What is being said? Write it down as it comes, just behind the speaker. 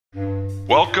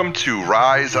Welcome to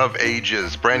Rise of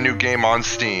Ages, brand new game on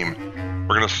Steam.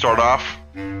 We're gonna start off,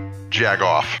 Jag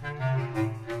Off.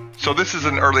 So this is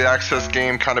an early access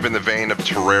game, kind of in the vein of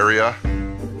Terraria.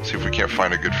 Let's see if we can't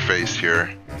find a good face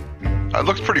here. It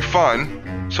looks pretty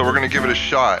fun, so we're gonna give it a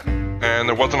shot. And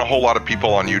there wasn't a whole lot of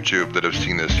people on YouTube that have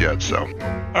seen this yet, so.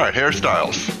 Alright,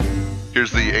 hairstyles.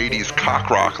 Here's the 80s cock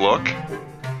rock look,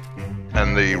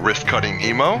 and the wrist-cutting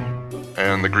emo,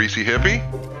 and the greasy hippie,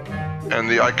 and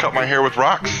the I cut my hair with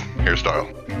rocks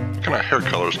hairstyle. What kind of hair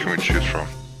colors can we choose from?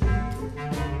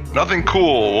 Nothing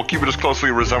cool. We'll keep it as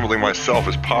closely resembling myself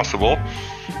as possible.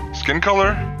 Skin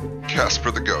color?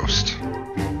 Casper the Ghost.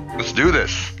 Let's do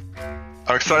this.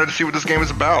 I'm excited to see what this game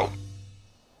is about.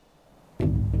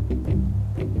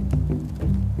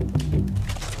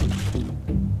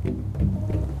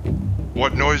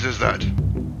 What noise is that?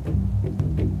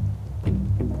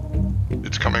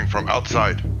 It's coming from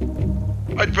outside.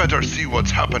 I'd better see what's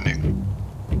happening.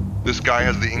 This guy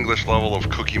has the English level of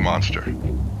Cookie Monster.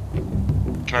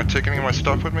 Can I take any of my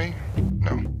stuff with me?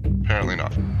 No, apparently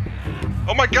not.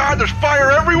 Oh my god, there's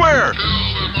fire everywhere!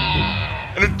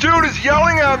 And a dude is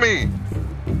yelling at me!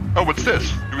 Oh, what's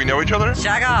this? Do we know each other?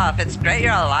 Jag off, it's great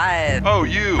you're alive. Oh,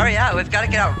 you. Hurry up, we've got to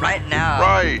get out right now.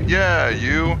 Right, yeah,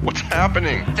 you. What's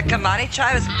happening? The Kamani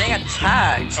tribe is being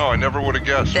attacked. Oh, I never would have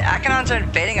guessed. The Akanons are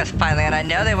invading us finally, and I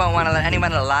know they won't want to let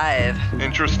anyone alive.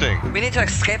 Interesting. We need to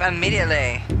escape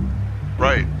immediately.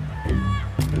 Right.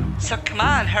 So come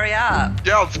on, hurry up.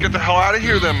 Yeah, let's get the hell out of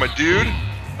here then, my dude.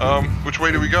 Which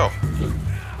way do we go?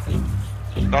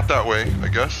 Not that way, I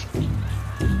guess.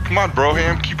 Come on,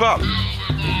 Broham, keep up.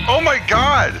 Oh my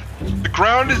god! The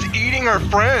ground is eating our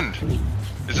friend!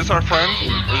 Is this our friend?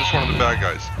 Or is this one of the bad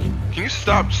guys? Can you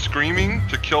stop screaming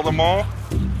to kill them all?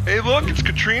 Hey look, it's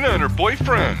Katrina and her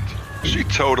boyfriend! She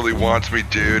totally wants me,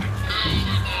 dude.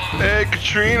 Hey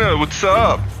Katrina, what's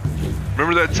up?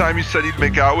 Remember that time you said you'd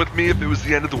make out with me if it was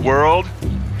the end of the world?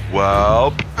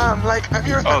 Well... I'm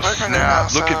here with my boyfriend now,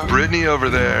 snap, look at Brittany over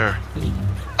there.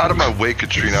 Out of my way,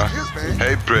 Katrina. Excuse me.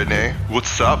 Hey, Brittany.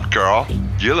 What's up, girl?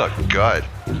 You look good.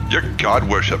 Your god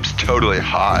worship's totally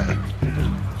hot.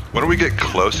 Why don't we get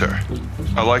closer?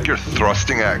 I like your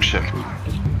thrusting action.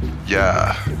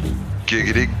 Yeah.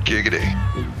 Giggity, giggity.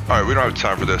 Alright, we don't have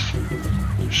time for this.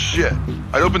 Shit.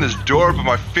 I'd open this door, but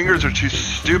my fingers are too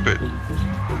stupid.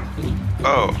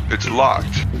 Oh, it's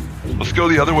locked. Let's go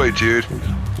the other way, dude.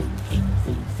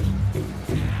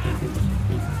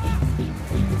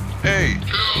 Hey,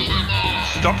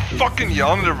 stop fucking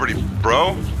yelling at everybody,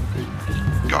 bro.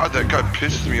 God, that guy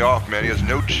pisses me off, man. He has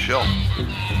no chill.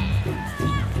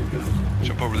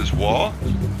 Jump over this wall?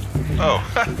 Oh,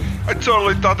 I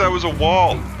totally thought that was a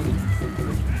wall.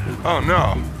 Oh,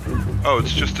 no. Oh,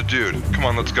 it's just a dude. Come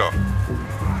on, let's go.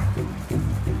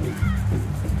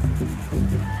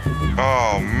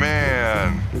 Oh,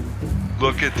 man.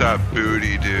 Look at that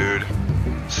booty, dude.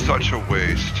 Such a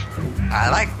waste. I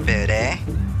like booty.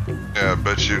 Yeah, I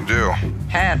bet you do.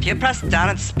 Hey, if you press down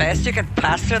in space, you can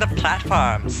pass through the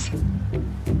platforms.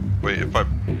 Wait, if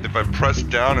I press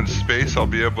down in space, I'll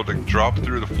be able to drop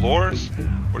through the floors?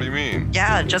 What do you mean?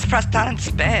 Yeah, just press down in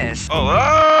space. Oh,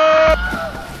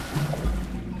 ah!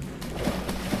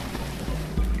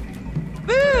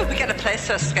 Woo! We got a place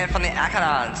to escape from the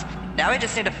Akanons. Now we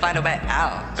just need to find a way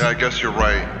out. Yeah, I guess you're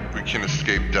right. We can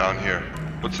escape down here.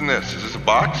 What's in this? Is this a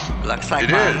box? Looks like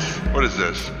it one. is. What is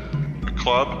this? A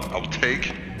club? I'll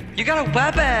take. You got a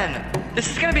weapon! This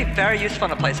is gonna be very useful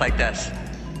in a place like this.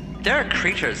 There are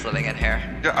creatures living in here.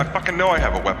 Yeah, I fucking know I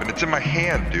have a weapon. It's in my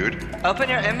hand, dude. Open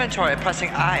your inventory pressing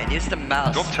I and use the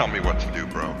mouse. Don't tell me what to do,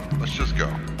 bro. Let's just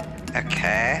go.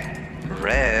 Okay.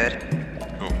 Rude.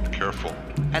 Oh, careful.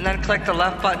 And then click the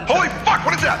left button. Holy fuck,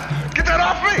 what is that? Get that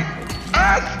off me!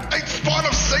 Ah! A spawn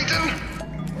of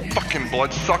Satan! Fucking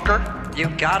bloodsucker. You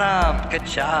got him. Good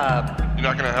job. You're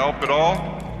not gonna help at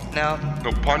all? No,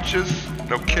 No punches?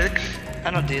 No kicks? I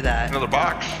don't do that. Another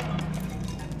box?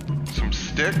 Some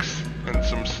sticks? And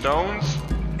some stones?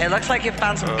 It looks like you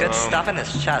found some good stuff in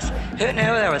his chest. Who knew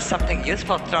there was something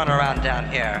useful thrown around down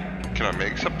here? Can I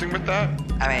make something with that?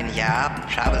 I mean, yeah,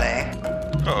 probably.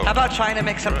 Uh-oh. How about trying to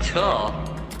make some tool?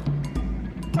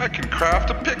 I can craft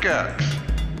a pickaxe.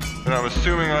 And I'm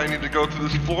assuming I need to go through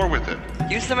this floor with it.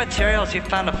 Use the materials you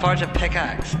found to forge a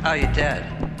pickaxe. Oh, you did.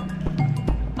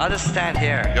 I'll just stand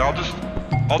here. Yeah,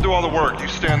 I'll do all the work. You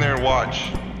stand there and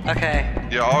watch. Okay.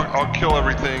 Yeah, I'll kill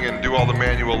everything and do all the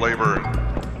manual labor.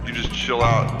 And you just chill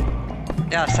out.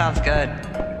 Yeah, sounds good.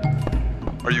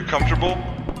 Are you comfortable?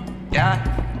 Yeah?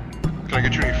 Can I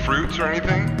get you any fruits or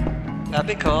anything? That'd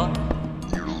be cool.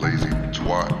 You lazy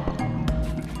twat.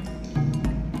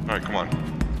 Alright, come on.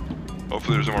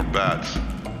 Hopefully there's no more bats.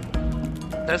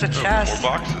 There's a Oh, chest.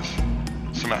 more boxes.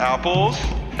 Some apples.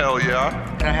 Hell yeah.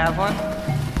 Can I have one?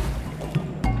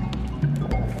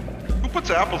 Who puts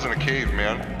apples in a cave,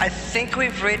 man? I think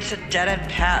we've reached a dead-end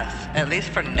path, at least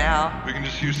for now. We can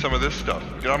just use some of this stuff.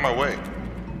 Get out of my way.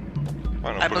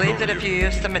 Fine, I'll I put it believe over that if you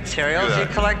use the materials Look you at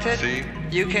that. collected, See?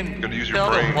 you can Gotta use your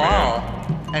build brain, a wall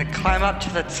and climb up to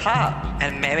the top.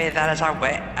 And maybe that is our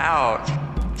way out.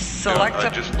 Select I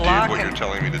a just block did what you're and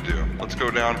telling me to do. Let's go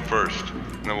down first,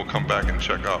 and then we'll come back and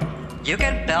check up. you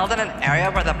can build in an area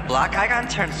where the block icon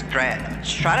turns green.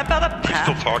 Try to build a path.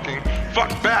 Still talking? Fuck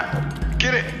bat!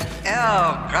 Get it!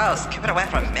 Ew, gross. Keep it away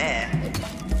from me.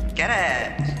 Get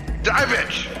it. Die,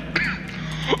 bitch!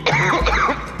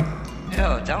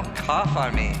 Ew, don't cough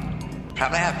on me.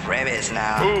 Probably have rabies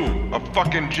now. Ooh, a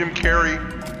fucking Jim Carrey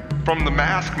from the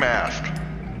Mask.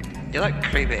 You look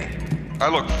creepy. I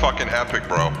look fucking epic,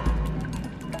 bro.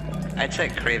 I'd say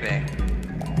creepy.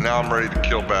 Now I'm ready to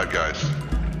kill bad guys.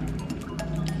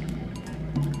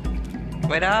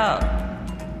 Wait up.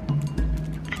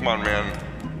 Come on,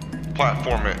 man.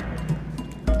 Platform it.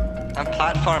 I'm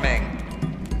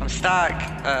platforming. I'm stuck.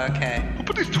 Okay. Who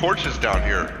put these torches down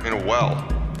here in a well?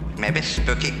 Maybe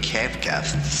spooky cave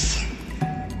guests.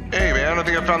 Hey, man, I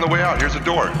think I found the way out. Here's a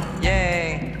door.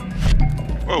 Yay.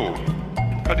 Whoa.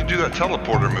 How'd you do that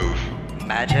teleporter move?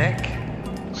 Magic.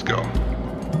 Let's go.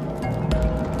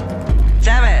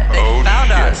 Damn it, they found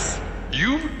shit. us.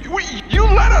 You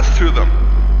led us to them.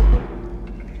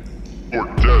 Or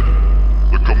dead.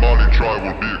 The Kamani tribe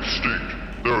will be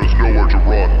extinct. There is nowhere to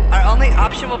run. Our only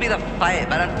option will be the fight,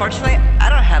 but unfortunately, I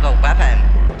don't have a weapon.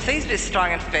 Please be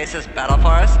strong and face this battle for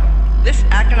us. This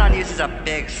Acronon uses a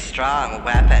big, strong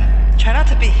weapon. Try not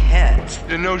to be hit.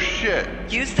 Yeah, no shit.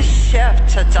 Use the shift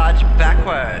to dodge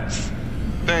backwards.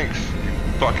 Thanks, you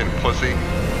fucking pussy.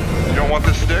 You don't want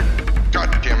this stick?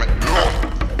 God damn it. Oh,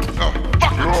 fuck.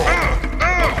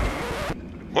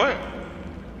 What?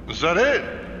 Is that it?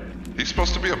 He's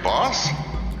supposed to be a boss?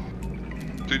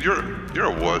 Dude, you're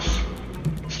a wuss.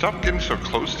 Stop getting so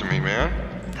close to me, man.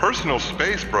 Personal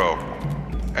space, bro.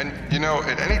 And, you know,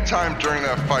 at any time during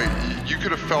that fight, you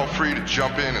could have felt free to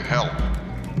jump in and help.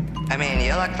 I mean,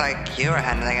 you look like you were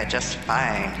handling it just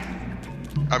fine.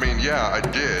 I mean, yeah, I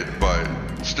did, but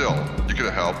still, you could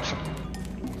have helped.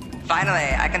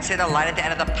 Finally, I can see the light at the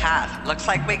end of the path. Looks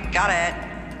like we got it.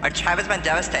 Our tribe has been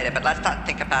devastated, but let's not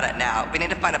think about it now. We need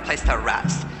to find a place to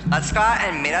rest. Let's go out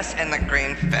and meet us in the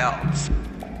green fields.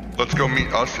 Let's go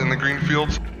meet us in the green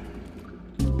fields.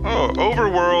 Oh,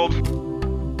 overworld.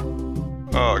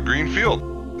 Green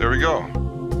field. There we go.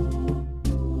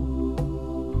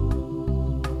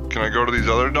 Can I go to these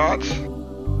other dots?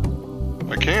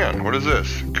 I can. What is this?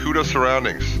 Kuda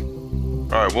surroundings.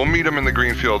 Alright, we'll meet him in the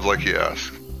green fields like he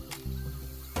asked.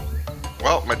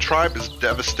 Well, my tribe is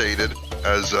devastated,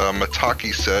 as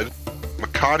Mataki said.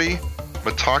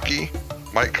 Mataki,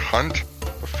 Mike Hunt?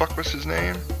 The fuck was his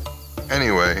name?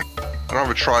 Anyway, I don't have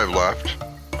a tribe left.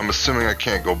 I'm assuming I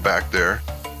can't go back there.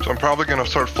 So I'm probably gonna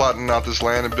start flattening out this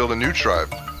land and build a new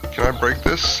tribe. Can I break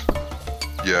this?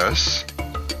 Yes.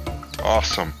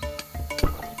 Awesome.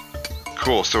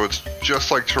 Cool, so it's just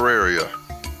like Terraria.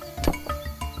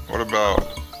 What about...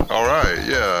 Alright,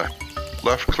 yeah.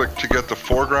 Left click to get the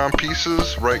foreground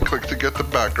pieces, right click to get the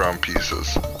background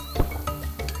pieces.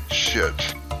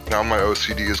 Shit. Now my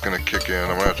OCD is gonna kick in.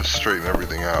 I'm gonna have to straighten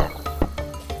everything out.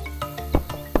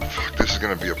 Fuck, this is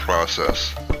gonna be a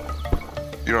process.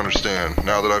 You don't understand.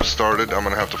 Now that I've started, I'm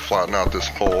gonna have to flatten out this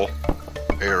whole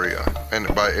area. And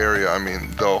by area, I mean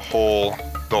the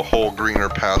whole greener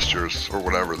pastures, or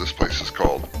whatever this place is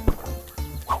called.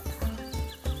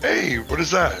 Hey, what is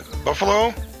that?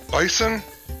 Buffalo? Bison?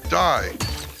 Die.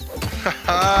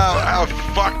 Haha,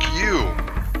 fuck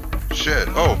you. Shit.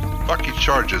 Oh, fuck he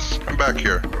charges. I'm back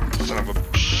here. Son of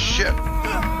a shit.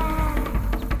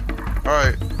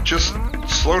 Alright, just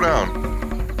slow down.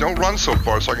 Don't run so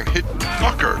far so I can hit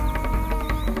fucker.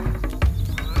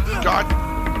 God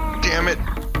damn it.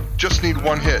 Just need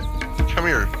one hit. Come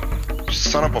here,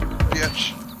 son of a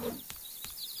bitch.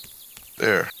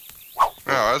 There.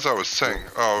 Now, as I was saying,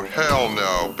 oh hell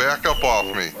no. Back up off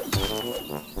me.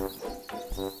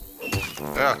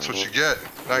 That's what you get.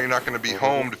 Now you're not going to be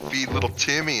home to feed little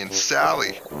Timmy and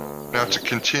Sally. Now to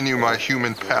continue my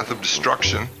human path of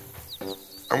destruction.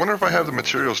 I wonder if I have the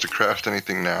materials to craft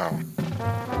anything now.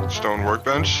 Stone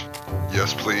workbench?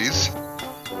 Yes, please.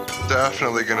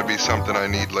 Definitely going to be something I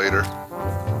need later.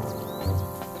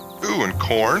 Ooh, and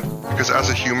corn? Because as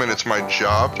a human, it's my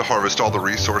job to harvest all the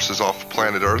resources off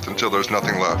planet Earth until there's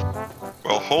nothing left.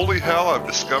 Well, holy hell, I've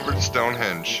discovered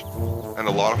Stonehenge. And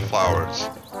a lot of flowers.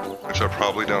 Which I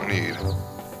probably don't need.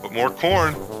 But more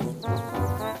corn.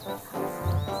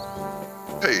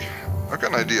 Hey, I've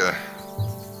got an idea.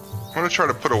 I'm gonna try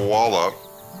to put a wall up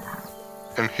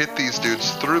and hit these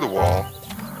dudes through the wall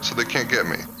so they can't get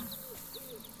me.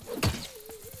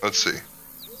 Let's see.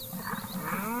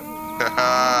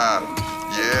 Haha!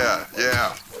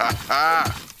 Yeah!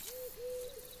 Haha!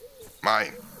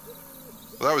 Mine.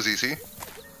 Well, that was easy.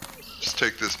 Just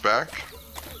take this back.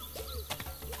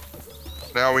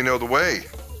 Now we know the way.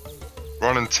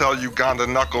 Run and tell Uganda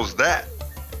Knuckles that.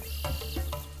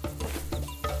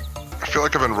 I feel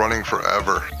like I've been running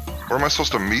forever. Where am I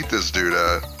supposed to meet this dude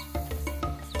at?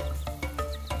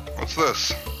 What's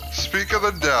this? Speak of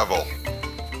the devil.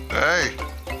 Hey.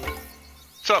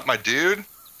 What's up, my dude?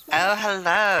 Oh,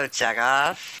 hello,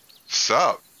 Jagoff.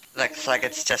 Sup? Looks like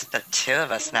it's just the two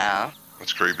of us now.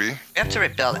 That's creepy. We have to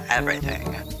rebuild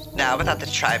everything. Now, without the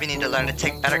tribe, you need to learn to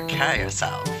take better care of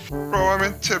yourself. Bro, I'm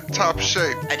in tip-top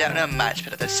shape. I don't know much,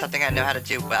 but if there's something I know how to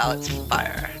do well, it's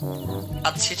fire.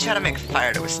 I'll teach you how to make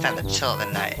fire to withstand the chill of the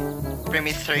night. Bring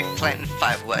me 3 flint and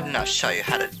 5 wood, and I'll show you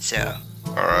how to do.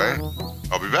 Alright,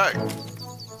 I'll be back.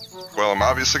 Well, I'm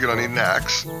obviously gonna need an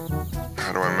axe.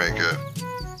 How do I make it?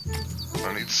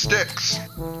 I need sticks.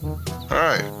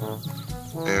 Alright.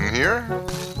 In here?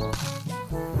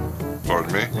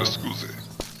 Pardon me, excuse.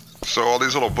 So all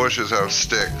these little bushes have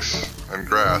sticks and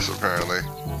grass, apparently.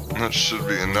 That should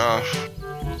be enough.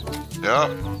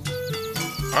 Yep.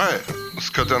 Alright, let's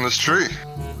cut down this tree.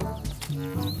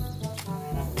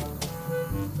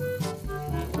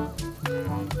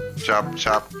 Chop,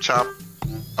 chop, chop,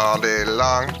 all day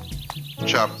long.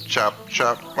 Chop, chop,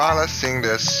 chop, while I sing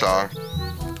this song.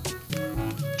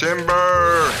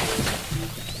 Timber!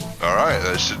 Alright,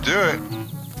 that should do it.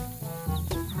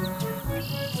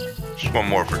 Just one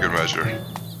more for good measure.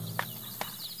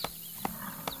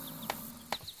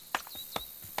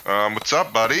 What's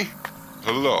up, buddy?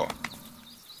 Hello.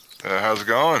 How's it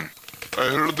going? I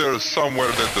heard there's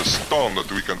somewhere that the stone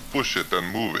that we can push it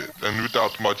and move it, and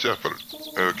without much effort.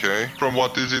 Okay. From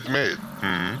what is it made?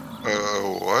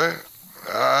 What?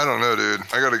 I don't know, dude.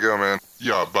 I gotta go, man.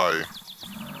 Yeah, bye.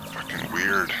 Fucking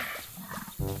weird.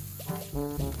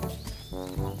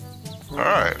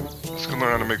 Alright, let's go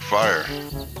learn how to make fire.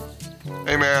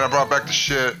 Hey man, I brought back the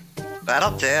shit.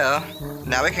 That'll do.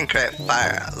 Now we can create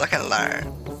fire. Look and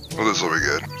learn. Well, this will be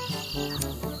good.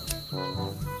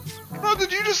 Bro,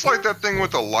 did you just light that thing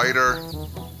with a lighter?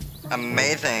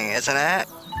 Amazing, isn't it?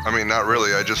 I mean, not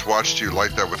really. I just watched you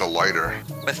light that with a lighter.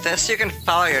 With this, you can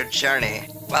follow your journey.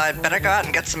 Well, I'd better go out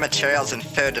and get some materials and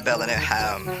food to build a new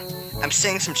home. I'm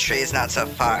seeing some trees not so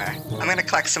far. I'm gonna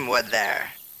collect some wood there.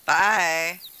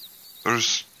 Bye!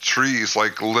 There's trees,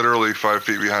 like, literally 5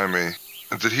 feet behind me.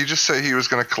 And did he just say he was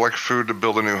gonna collect food to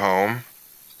build a new home?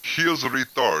 He is a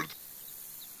retard.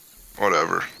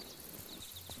 Whatever.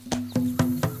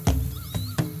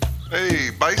 Hey,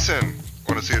 Bison!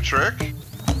 Wanna see a trick?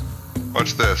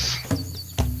 Watch this.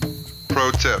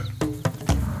 Pro tip.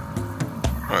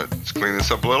 Alright, let's clean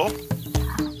this up a little.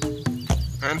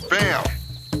 And bam!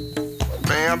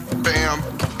 Bam, bam,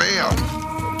 bam!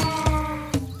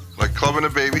 Like clubbing a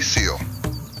baby seal.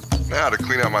 Now to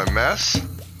clean out my mess,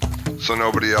 so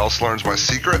nobody else learns my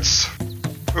secrets.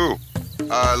 Ooh,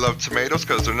 I love tomatoes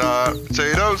because they're not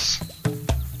potatoes.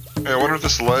 Hey, I wonder if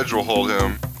this ledge will hold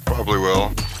him. Probably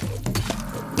will.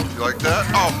 You like that?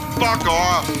 Oh, fuck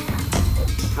off!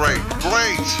 Great,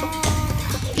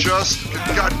 great! Just,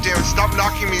 goddamn, stop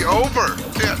knocking me over,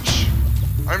 bitch!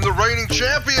 I'm the reigning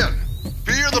champion!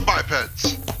 Fear the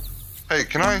bipeds! Hey,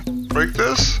 can I break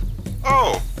this?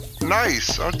 Oh,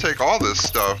 nice! I'll take all this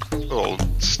stuff. A little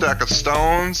stack of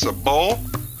stones, a bowl.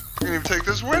 I can even take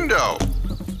this window.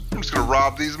 I'm just gonna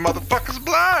rob these motherfuckers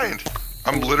blind!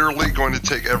 I'm literally going to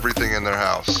take everything in their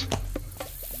house.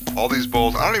 All these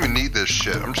bowls. I don't even need this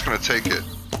shit. I'm just gonna take it.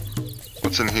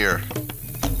 What's in here?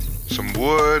 Some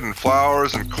wood and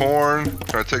flowers and corn.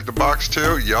 Can I take the box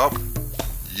too? Yup.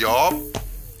 Yup.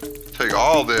 Take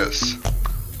all this.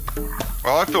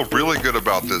 Well, I feel really good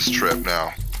about this trip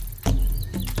now.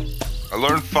 I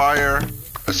learned fire.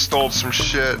 I stole some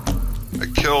shit. I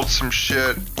killed some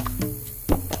shit.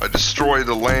 I destroyed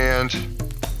the land.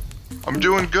 I'm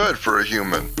doing good for a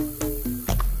human.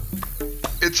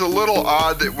 It's a little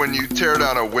odd that when you tear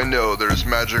down a window, there's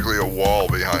magically a wall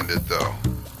behind it, though.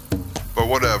 But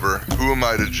whatever, who am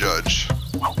I to judge?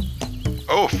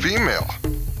 Oh, female.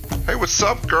 Hey, what's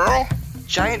up, girl?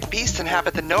 Giant beasts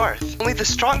inhabit the north. Only the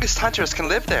strongest hunters can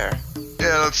live there.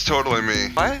 Yeah, that's totally me.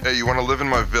 What? Hey, you want to live in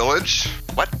my village?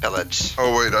 What village?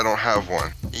 Oh, wait, I don't have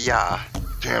one. Yeah.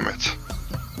 Damn it.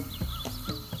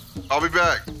 I'll be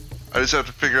back. I just have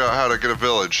to figure out how to get a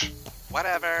village.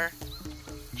 Whatever.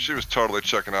 She was totally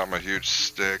checking out my huge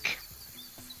stick.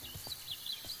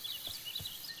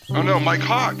 Oh no, Mike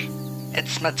Hawk.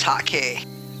 It's Mataki.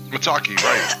 Mataki,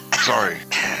 right. Sorry.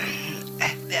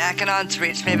 The Akonons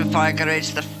reached me before I could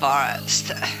reach the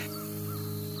forest.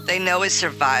 They know we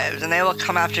survived, and they will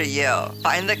come after you.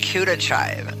 Find the Kuda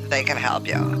tribe. They can help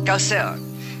you. Go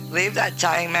soon. Leave that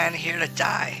dying man here to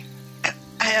die.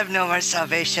 I have no more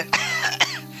salvation.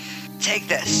 Take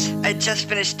this. I just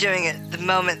finished doing it the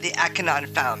moment the Akonon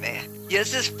found me.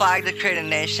 Use this flag to create a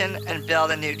nation and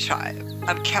build a new tribe.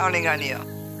 I'm counting on you.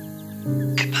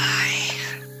 Goodbye.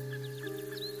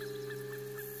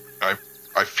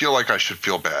 I feel like I should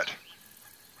feel bad.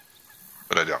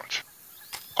 But I don't.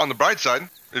 On the bright side,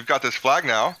 we've got this flag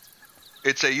now.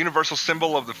 It's a universal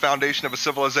symbol of the foundation of a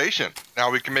civilization.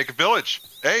 Now we can make a village.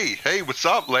 Hey, what's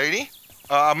up, lady?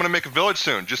 I'm gonna make a village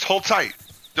soon. Just hold tight.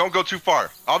 Don't go too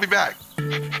far. I'll be back.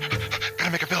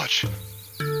 Gotta make a village.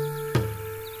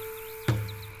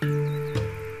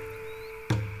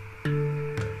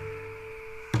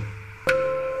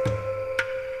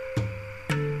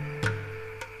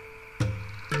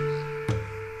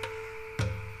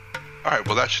 Alright,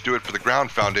 well that should do it for the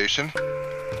ground foundation.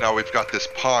 Now we've got this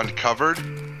pond covered.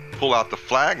 Pull out the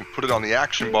flag and put it on the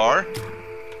action bar.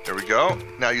 There we go.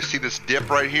 Now you see this dip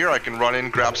right here. I can run in,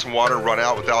 grab some water, run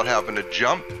out without having to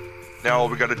jump. Now all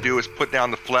we got to do is put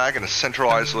down the flag in a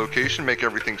centralized location, make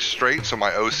everything straight so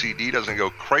my OCD doesn't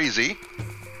go crazy.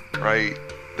 Right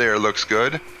there looks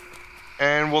good.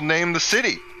 And we'll name the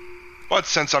city. But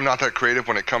since I'm not that creative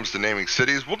when it comes to naming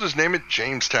cities, we'll just name it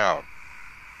Jamestown.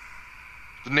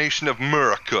 The nation of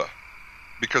America.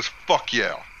 Because fuck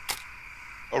yeah.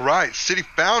 Alright, city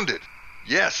founded.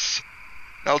 Yes.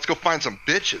 Now let's go find some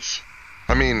bitches.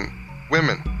 I mean,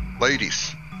 women.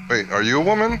 Ladies. Wait, are you a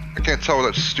woman? I can't tell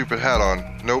with that stupid hat on.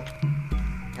 Nope.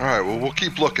 Alright, well we'll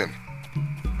keep looking.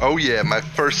 Oh yeah, my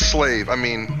first slave. I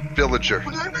mean, villager.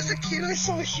 When I was a kid, I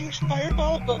saw a huge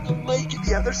fireball above the lake at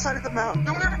the other side of the mountain.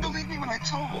 No one ever believed me when I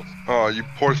told. Oh, you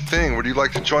poor thing. Would you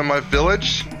like to join my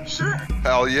village? Sure.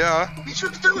 Hell yeah. Meet you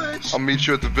at the village. I'll meet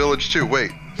you at the village too.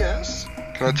 Wait. Yes?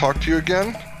 Can I talk to you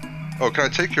again? Oh, can I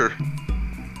take your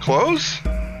clothes?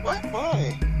 What?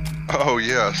 Why? Oh,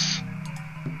 yes.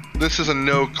 This is a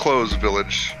no-clothes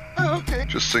village. Oh, okay.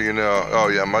 Just so you know. Oh,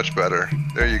 yeah, much better.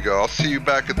 There you go. I'll see you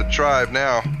back at the tribe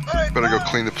now. All right, Better go bye.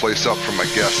 clean the place up for my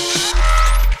guests.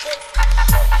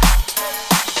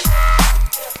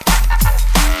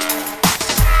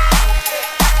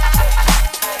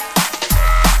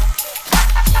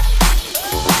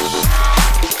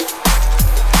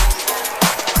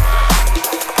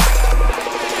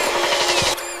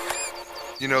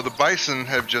 You know, the bison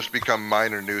have just become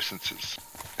minor nuisances.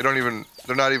 They don't even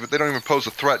pose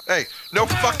a threat. Hey, no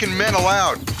fucking men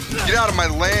allowed. Get out of my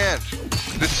land.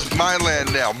 This is my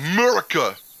land now,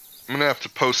 America. I'm gonna have to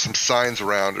post some signs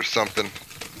around or something.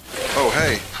 Oh,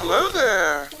 hey. Hello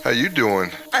there. How you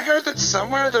doing? I heard that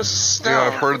somewhere there's a stone. Yeah,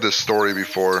 I've heard this story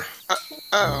before.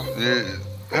 Oh. Yeah,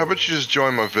 how about you just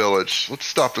join my village? Let's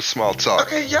stop the small talk.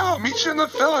 Okay, yeah, I'll meet you in the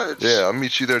village. Yeah, I'll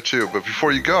meet you there too. But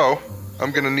before you go,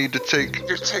 I'm gonna need to take...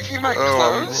 You're taking my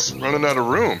Oh, clothes? I'm running out of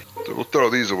room. We'll throw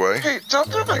these away. Hey, don't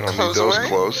throw my I don't clothes need those away.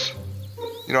 clothes.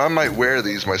 You know, I might wear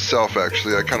these myself,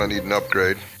 actually. I kind of need an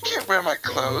upgrade. You can't wear my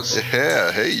clothes.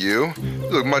 Yeah, hey you. You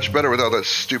look much better without that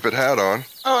stupid hat on.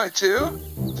 Oh, I do?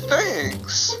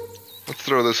 Thanks. Let's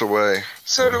throw this away.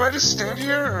 So do I just stand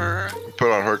here, or?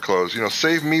 Put on her clothes. You know,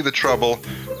 save me the trouble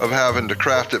of having to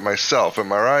craft it myself,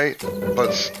 am I right?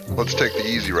 Let's take the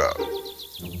easy route.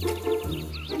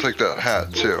 I'll take that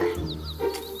hat, too.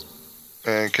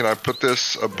 And can I put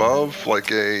this above?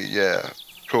 Like a... yeah.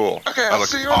 Cool. Okay, I I'll look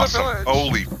see you awesome. in the village.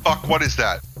 Holy fuck, what is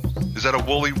that? Is that a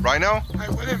woolly rhino? I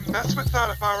wouldn't mess with that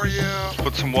if I were you.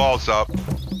 Put some walls up.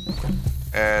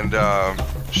 And,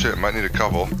 shit, might need a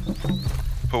couple.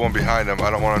 Put one behind him. I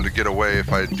don't want him to get away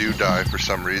if I do die for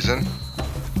some reason.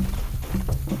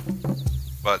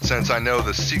 But since I know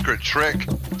the secret trick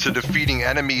to defeating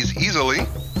enemies easily,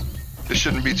 this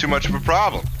shouldn't be too much of a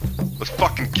problem. Let's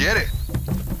fucking get it.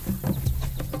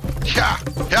 Yeah,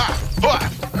 yeah,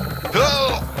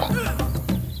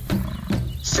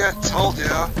 See, I told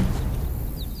ya.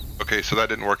 Okay, so that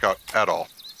didn't work out at all.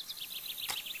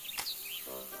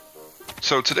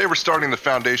 So today we're starting the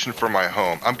foundation for my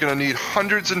home. I'm gonna need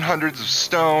hundreds and hundreds of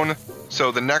stone.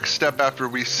 So the next step after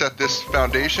we set this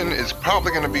foundation is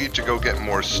probably gonna be to go get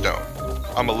more stone.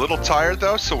 I'm a little tired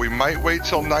though, so we might wait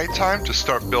till nighttime to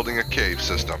start building a cave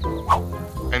system.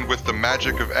 And with the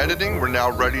magic of editing, we're now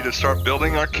ready to start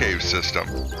building our cave system.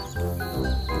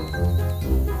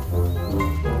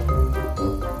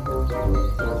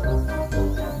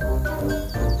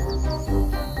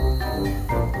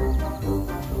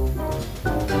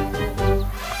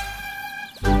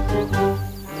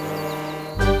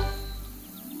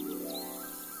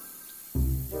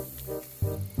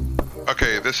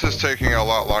 this is taking a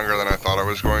lot longer than I thought it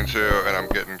was going to, and I'm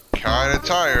getting kind of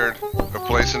tired of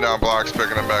placing down blocks,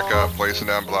 picking them back up, placing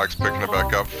down blocks, picking them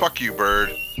back up. Fuck you, bird.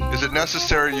 Is it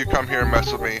necessary you come here and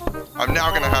mess with me? I'm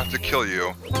now gonna have to kill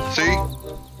you. See?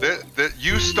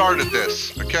 You started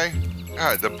this, okay?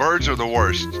 God, the birds are the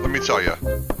worst, let me tell you.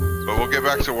 But we'll get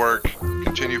back to work,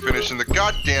 continue finishing the...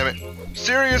 God damn it!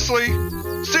 Seriously?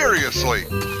 Seriously!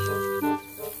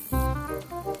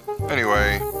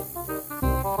 Anyway,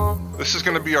 this is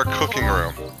going to be our cooking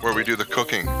room, where we do the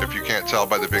cooking, if you can't tell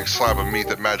by the big slab of meat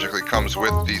that magically comes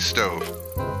with the stove.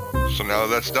 So now that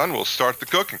that's done, we'll start the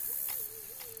cooking.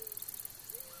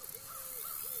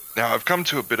 Now, I've come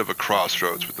to a bit of a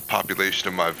crossroads with the population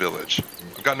of my village.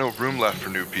 I've got no room left for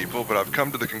new people, but I've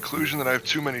come to the conclusion that I have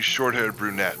too many short-haired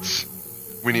brunettes.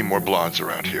 We need more blondes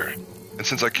around here. And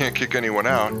since I can't kick anyone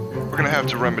out, we're going to have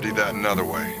to remedy that another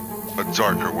way. A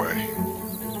darker way.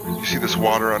 You see this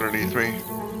water underneath me?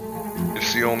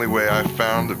 It's the only way I've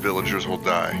found the villagers will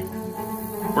die.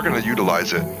 We're going to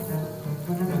utilize it.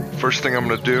 First thing I'm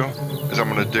going to do is I'm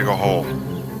going to dig a hole.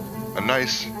 A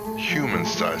nice,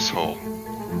 human-sized hole.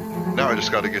 Now I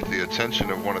just got to get the attention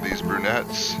of one of these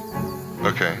brunettes.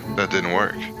 Okay, that didn't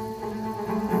work.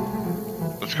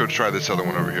 Let's go try this other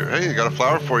one over here. Hey, got a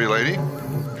flower for you, lady.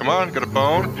 Come on, got a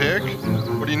bone, pick.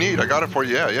 What do you need? I got it for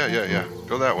you. Yeah.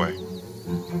 Go that way.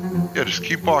 Yeah, just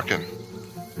keep walking.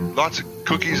 Lots of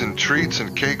cookies and treats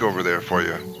and cake over there for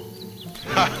you.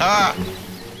 Ha ha!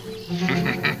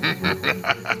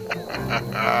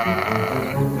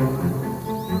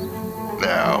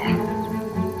 Now,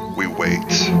 we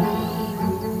wait.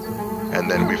 And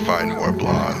then we find more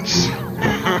blondes.